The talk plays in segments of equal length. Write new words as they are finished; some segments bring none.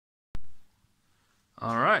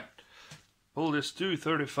Alright, pull this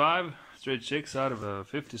 235 straight 6 out of a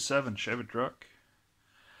 57 Chevy truck.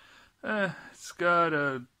 It's got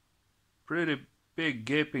a pretty big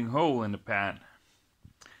gaping hole in the pan,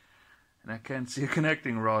 and I can't see a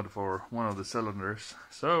connecting rod for one of the cylinders,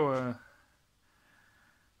 so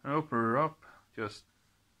I open her up, just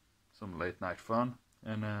some late night fun,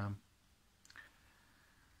 and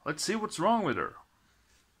let's see what's wrong with her.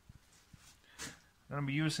 I'm gonna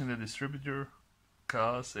be using the distributor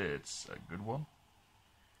because it's a good one.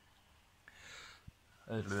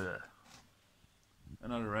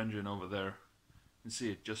 Another engine over there. You can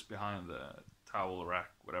see it just behind the towel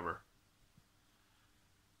rack, whatever.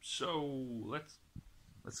 So let's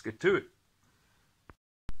get to it.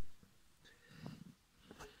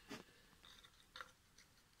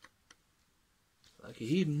 Like a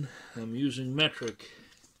heathen, I'm using metric.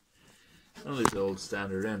 Only the old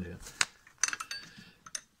standard engine,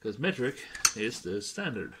 because metric is the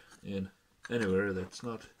standard in anywhere that's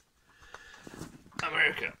not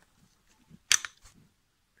America.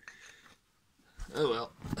 Oh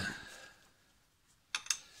well.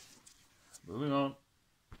 Moving on.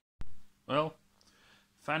 Well,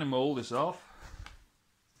 fanny mold is off.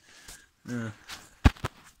 Yeah,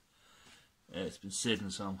 it's been sitting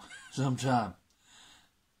some time,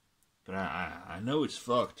 but I know it's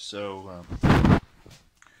fucked. So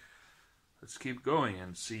let's keep going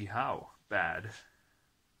and see how bad.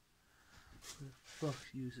 Who the fuck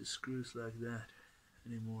uses screws like that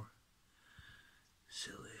anymore?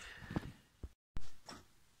 Silly.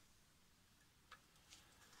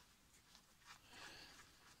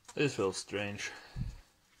 This feels strange.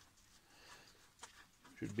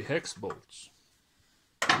 Should be hex bolts.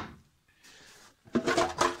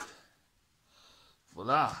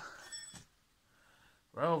 Voila!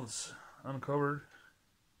 Valves uncovered.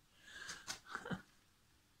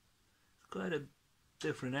 Quite a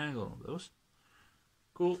different angle on those.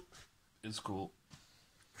 Cool. It's cool.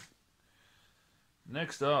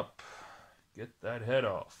 Next up, get that head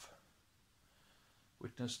off.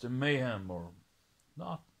 Witness the mayhem, or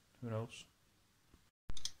not. Who knows?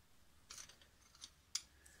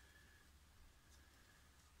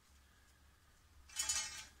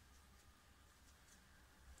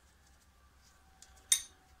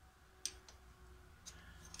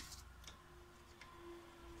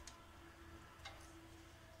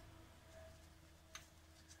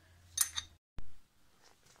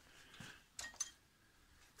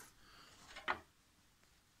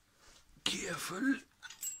 Careful.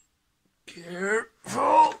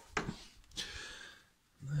 Careful.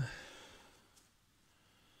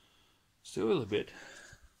 Still a bit.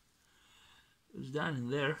 It was down in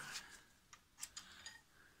there.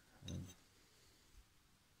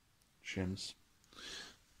 Shims.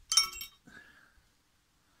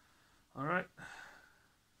 Alright.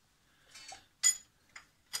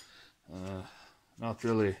 Not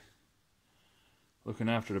really looking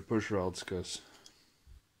after the push rods, because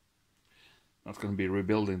not going to be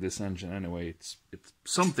rebuilding this engine anyway. It's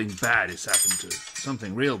something bad is happening to it.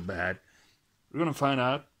 Something real bad. We're going to find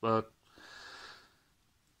out, but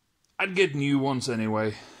I'd get new ones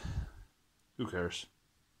anyway. Who cares?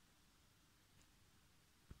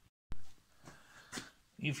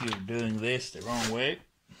 If you're doing this the wrong way,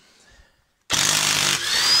 at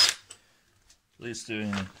least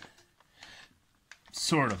doing it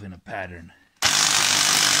sort of in a pattern.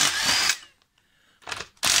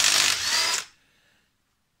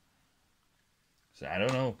 So I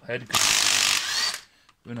don't know.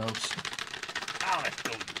 Who knows? Oh, that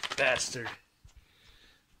little bastard.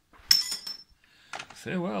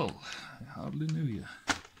 Farewell. I hardly knew you.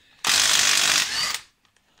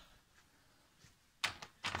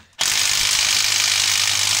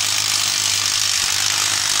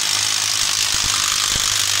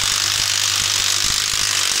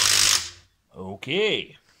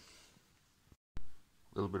 Okay.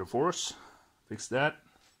 A little bit of force. Fix that.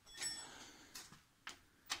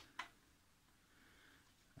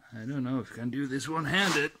 I don't know if I can do this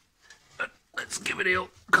one-handed, but let's give it a old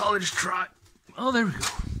college try. Oh, there we go.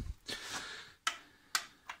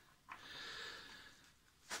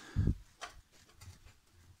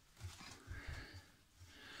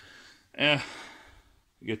 Yeah,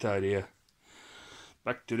 you get the idea.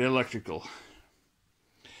 Back to the electrical.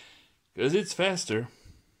 Because it's faster.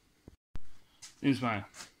 Seems my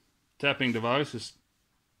tapping device is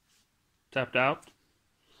tapped out.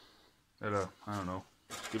 But, I don't know.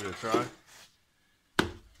 Give it a try.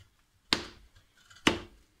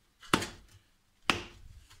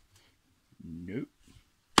 Nope.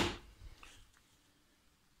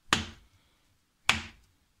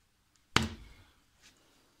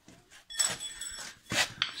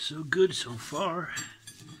 so good so far.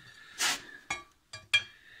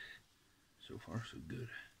 So far, so good.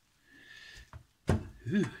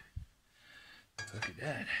 Ooh, look at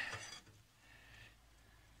that.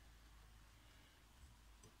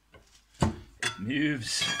 It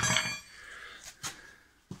moves.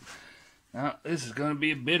 Now, this is going to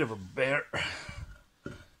be a bit of a bear.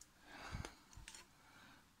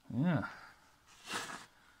 Yeah.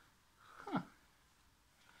 Huh.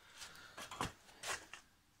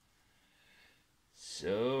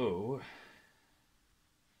 So,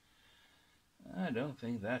 I don't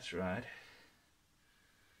think that's right.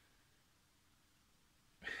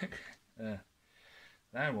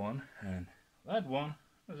 That one and that one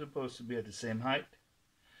are supposed to be at the same height.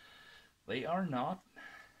 They are not.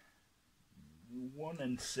 1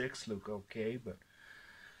 and 6 look okay, but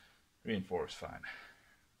 3 and 4 is fine.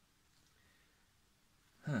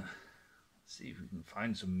 Let's see if we can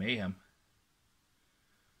find some mayhem.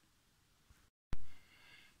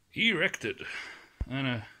 Erected.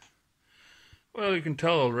 And well, you can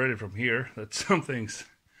tell already from here that something's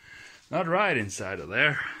not right inside of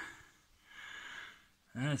there.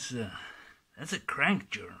 That's a crank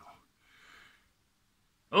journal.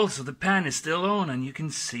 Also, the pan is still on and you can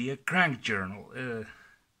see a crank journal.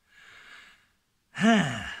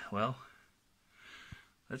 Well,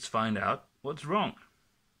 let's find out what's wrong.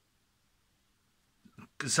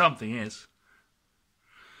 'Cause something is.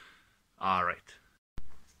 Alright.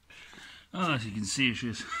 Oh, as you can see,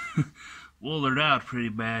 she's wallered out pretty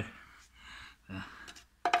bad.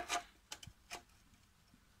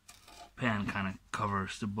 Pan kind of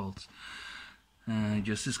covers the bolts. I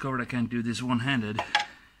just discovered I can't do this one-handed.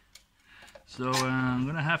 So I'm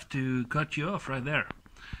gonna have to cut you off right there.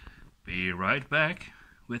 Be right back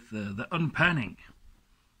with the unpanning.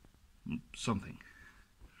 Something.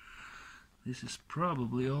 This is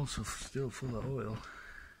probably also still full of oil.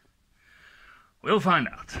 We'll find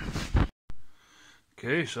out.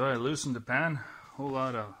 Okay, so I loosened the pan. Whole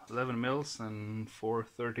lot of 11 mils and 4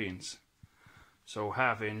 13s. So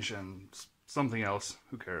 ½ inch and something else.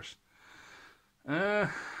 Who cares?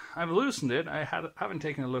 I've loosened it. I haven't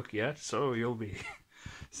taken a look yet, so you'll be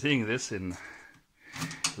seeing this in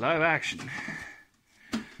live action.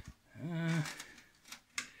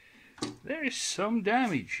 There is some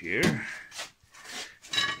damage here.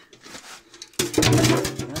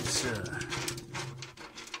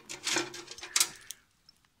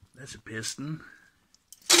 That's a piston.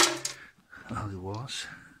 Well, it was.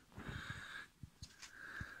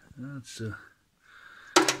 That's a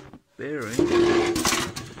bearing.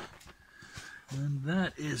 And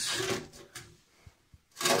that is...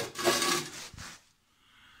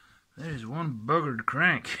 There's one buggered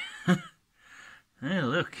crank. Hey,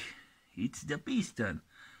 look. It's the piston.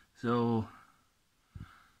 So...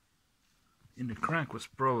 in the crank was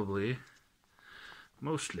probably...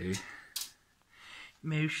 Mostly...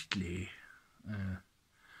 the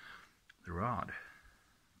rod.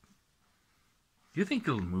 Do you think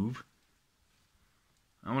it'll move?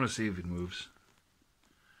 I want to see if it moves.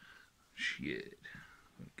 Shit.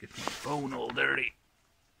 Get my phone all dirty.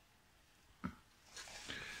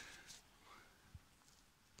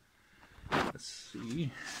 Let's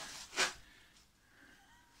see.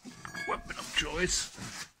 Weapon of choice.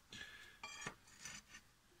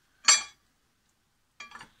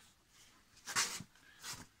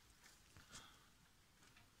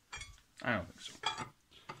 I don't think so.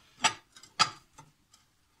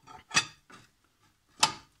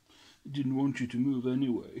 I didn't want you to move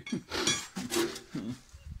anyway.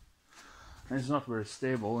 It's not very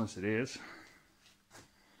stable as it is.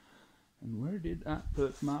 And where did I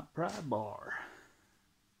put my pry bar?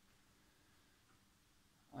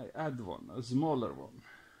 I had one, a smaller one.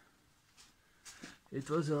 It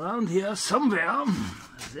was around here somewhere.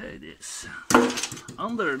 There it is.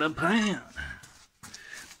 Under the pan.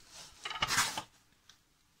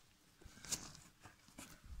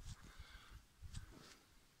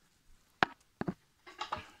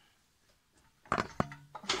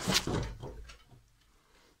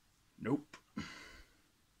 Nope.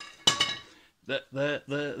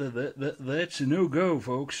 That's a no-go,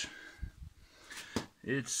 folks.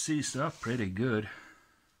 It's seized up pretty good.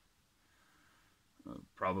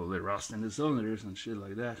 Probably rust in the cylinders and shit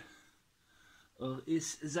like that.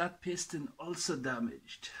 Is that piston also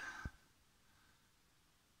damaged?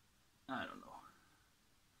 I don't know.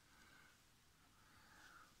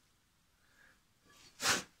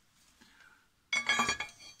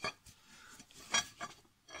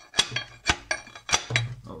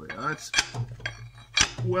 Oh yeah, that's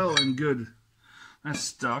well and good. That's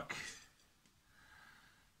stuck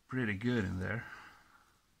pretty good in there.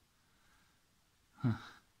 Huh.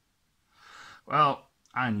 Well,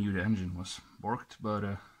 I knew the engine was borked,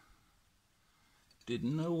 but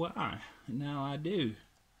didn't know why. And now I do.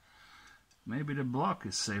 Maybe the block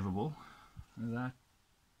is savable. That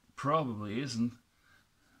probably isn't.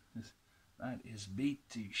 That is beat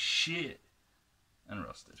to shit and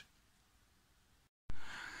rusted.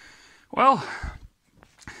 Well,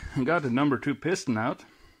 I got the number 2 piston out.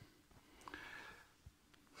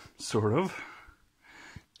 Sort of.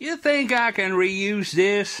 You think I can reuse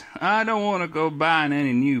this? I don't want to go buying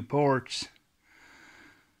any new parts.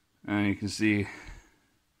 And you can see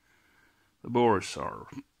the bores are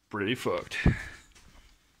pretty fucked.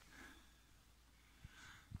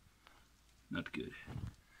 Not good.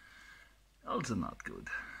 Also not good.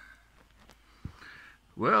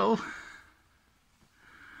 Well,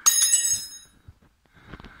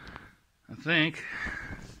 I think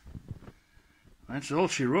that's all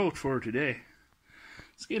she wrote for today.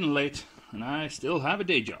 It's getting late, and I still have a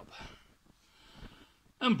day job.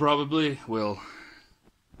 And probably will,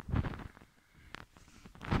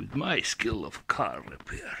 with my skill of car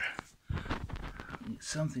repair.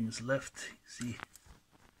 Something is left, see?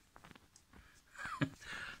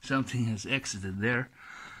 Something has exited there.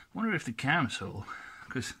 I wonder if the cam's whole,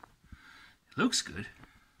 because it looks good.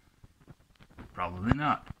 Probably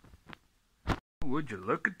not. Would you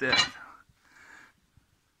look at that?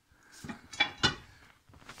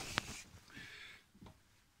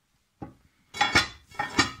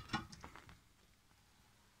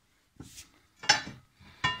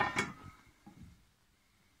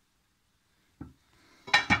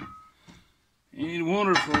 Ain't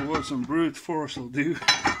wonderful what some brute force will do.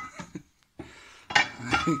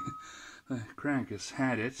 The crank has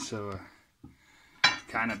had it, so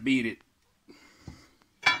kind of beat it.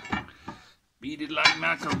 Beat it like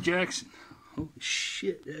Michael Jackson. Holy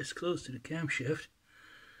shit, that's close to the camshaft.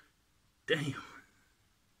 Damn.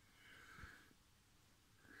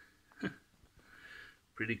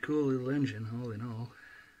 Pretty cool little engine, all in all.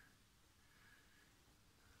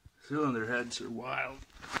 Cylinder heads are wild.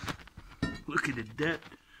 Look at it, that.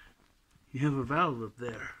 You have a valve up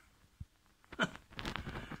there.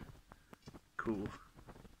 Cool.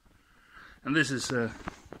 And this is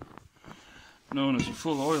known as a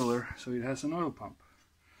full oiler, so it has an oil pump.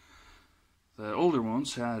 The older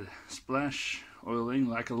ones had splash oiling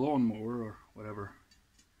like a lawnmower or whatever.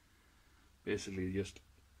 Basically just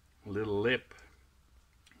a little lip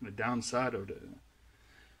on the downside of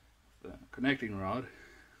the connecting rod,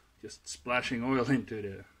 just splashing oil into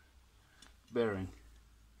the bearing.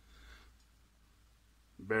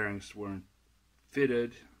 The bearings weren't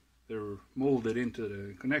fitted, they were molded into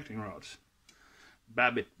the connecting rods.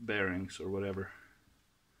 Babbitt bearings or whatever.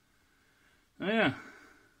 Oh yeah,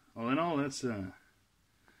 all in all, that's a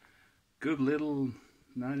good little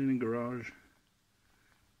night in the garage.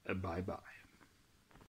 Bye-bye.